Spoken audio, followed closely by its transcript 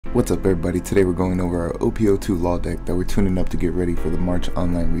What's up everybody, today we're going over our OP-02 Law deck that we're tuning up to get ready for the March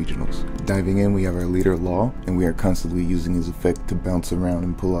Online Regionals. Diving in, we have our leader Law, and we are constantly using his effect to bounce around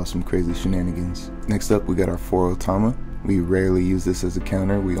and pull off some crazy shenanigans. Next up, we got our 4 Otama. We rarely use this as a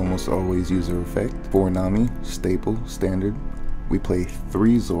counter, we almost always use her effect. 4 Nami, staple, standard. We play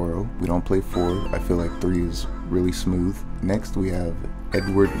 3 Zoro, we don't play 4, I feel like 3 is really smooth. Next we have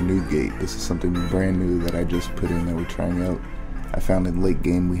Edward Newgate. This is something brand new that I just put in that we're trying out. I found in late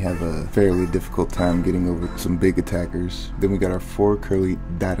game we have a fairly difficult time getting over some big attackers. Then we got our 4 Curly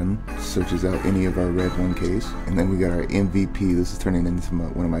Datum, searches out any of our red 1Ks. And then we got our MVP, this is turning into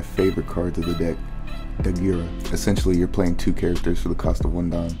one of my favorite cards of the deck, Dagira. Essentially you're playing 2 characters for the cost of 1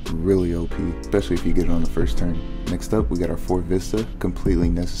 Don. Really OP, especially if you get it on the first turn. Next up we got our 4 Vista, completely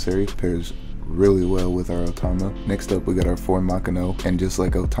necessary, pairs really well with our Otama. Next up we got our 4 Makino, and just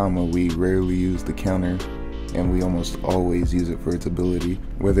like Otama we rarely use the counter, and we almost always use it for its ability,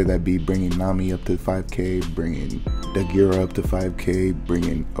 whether that be bringing Nami up to 5k, bringing Dagira up to 5k,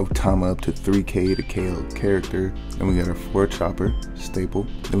 bringing Otama up to 3k to KO character. Then we got our 4 Chopper, staple.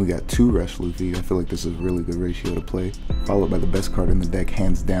 Then we got 2 Rush Luffy. I feel like this is a really good ratio to play. Followed by the best card in the deck,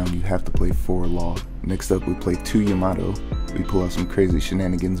 hands down, you have to play 4 Law. Next up we play 2 Yamato. We pull out some crazy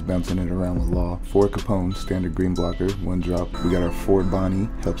shenanigans bouncing it around with Law. 4 Capone, standard green blocker, 1 drop. We got our 4 Bonnie,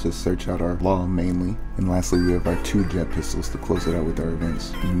 helps us search out our Law mainly. And lastly we have our 2 Jet Pistols to close it out with our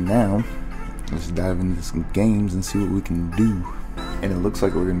events. And now, let's dive into some games and see what we can do. And it looks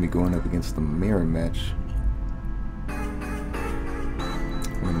like we're going to be going up against the mirror match. We're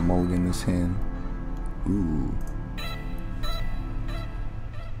going to mulligan this hand. Ooh.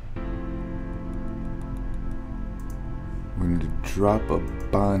 We're going to drop a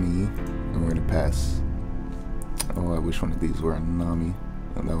Bonnie, and we're going to pass. Oh, I wish one of these were a Nami.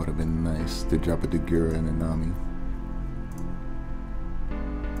 Oh, that would have been nice, to drop a Dagira and a Nami.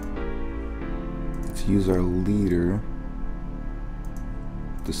 Let's use our leader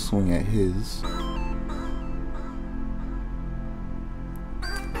to swing at his.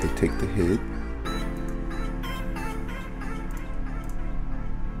 They take the hit.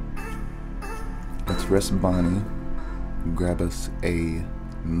 Let's rest Bonnie. Grab us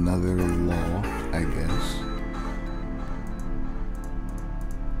another Law, I guess.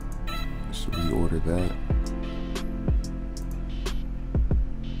 Just reorder that.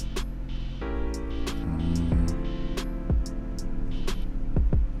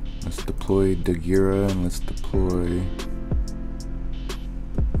 Let's deploy Dagira and let's deploy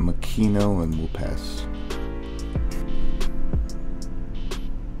Makino and we'll pass.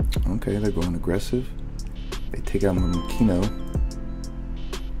 Okay, they're going aggressive. They take out my Makino,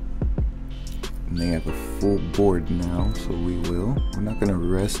 and they have a full board now, so we will. We're not going to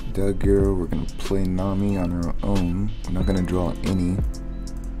rest Dagira, we're going to play Nami on our own. We're not going to draw any.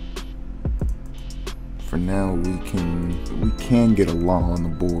 For now, we can get a Law on the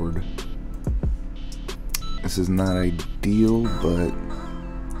board. This is not ideal, but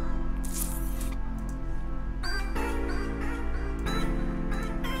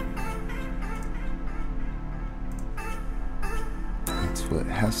what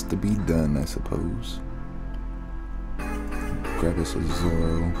has to be done, I suppose. Grab us a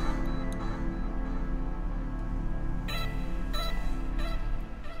Zoro.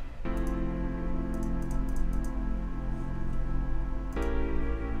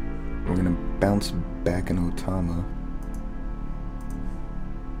 We're gonna bounce back an Otama.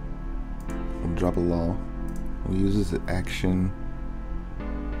 We'll drop a Law. We'll use this action.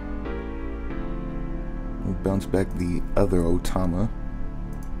 We'll bounce back the other Otama.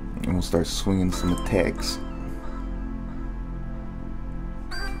 And we'll start swinging some attacks.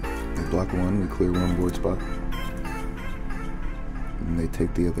 They block 1, we clear 1 board spot. And they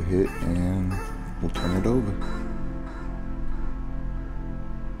take the other hit and we'll turn it over.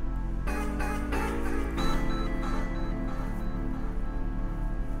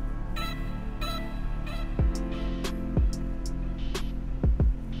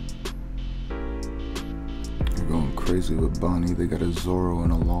 Going crazy with Bonnie. They got a Zoro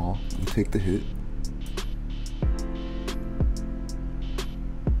and a Law. We take the hit.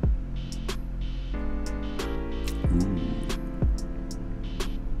 Ooh.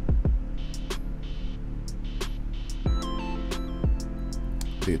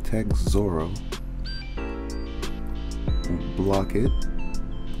 They attack Zoro. We'll block it.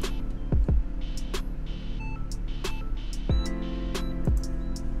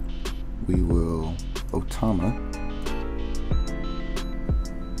 We will Otama.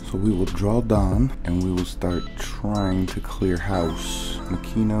 So we will draw Don and we will start trying to clear house.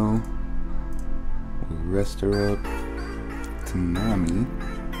 Makino, we'll rest her up to Nami.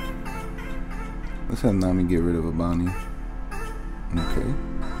 Let's have Nami get rid of a Bonnie. Okay.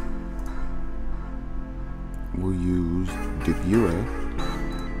 We'll use Degura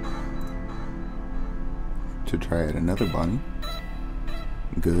to try at another Bonnie.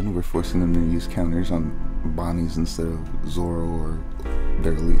 Good, we're forcing them to use counters on Bonnies instead of Zoro or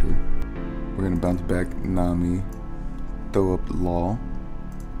their leader. We're gonna bounce back Nami, throw up Law.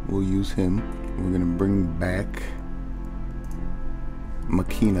 We'll use him. We're gonna bring back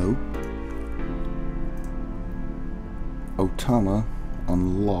Makino. Otama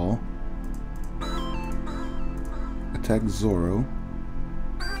on Law. Attack Zoro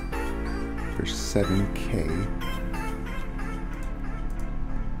for 7k.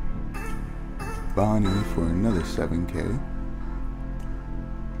 Bonnie for another 7k.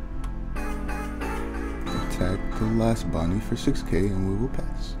 Attack the last Bonnie for 6k and we will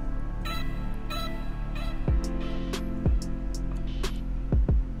pass.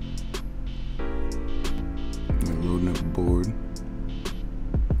 We're loading up the board.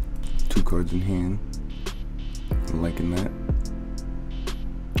 2 cards in hand. I'm liking that.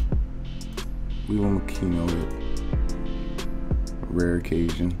 We will Makino it. A rare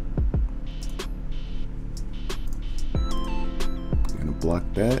occasion. Block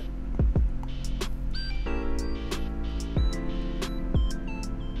that.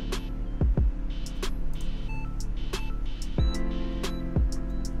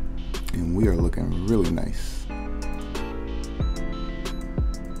 And we are looking really nice.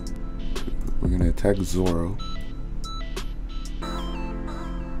 We're gonna attack Zoro.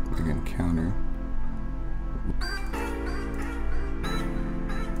 We're gonna counter.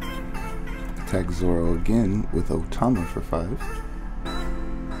 Attack Zoro again with Otama for 5.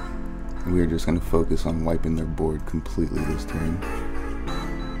 We are just going to focus on wiping their board completely this turn.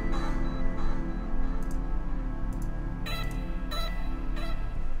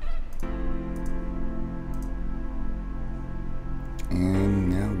 And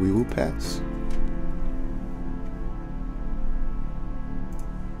now we will pass.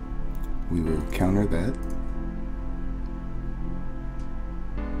 We will counter that.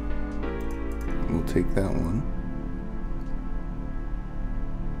 We'll take that one.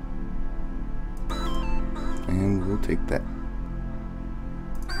 And we'll take that.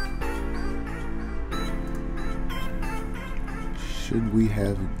 Should we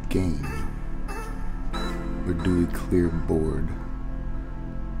have game? Or do we clear board?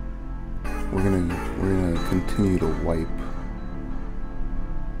 We're gonna continue to wipe.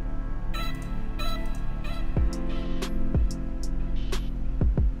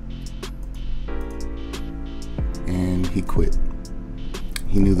 And he quit.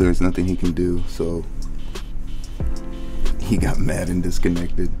 He knew there was nothing he can do, so he got mad and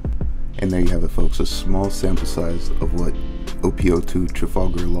disconnected. And there you have it, folks, a small sample size of what OP-02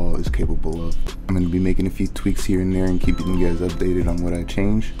 Trafalgar Law is capable of. I'm going to be making a few tweaks here and there and keeping you guys updated on what I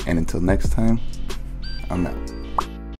change. And until next time, I'm out.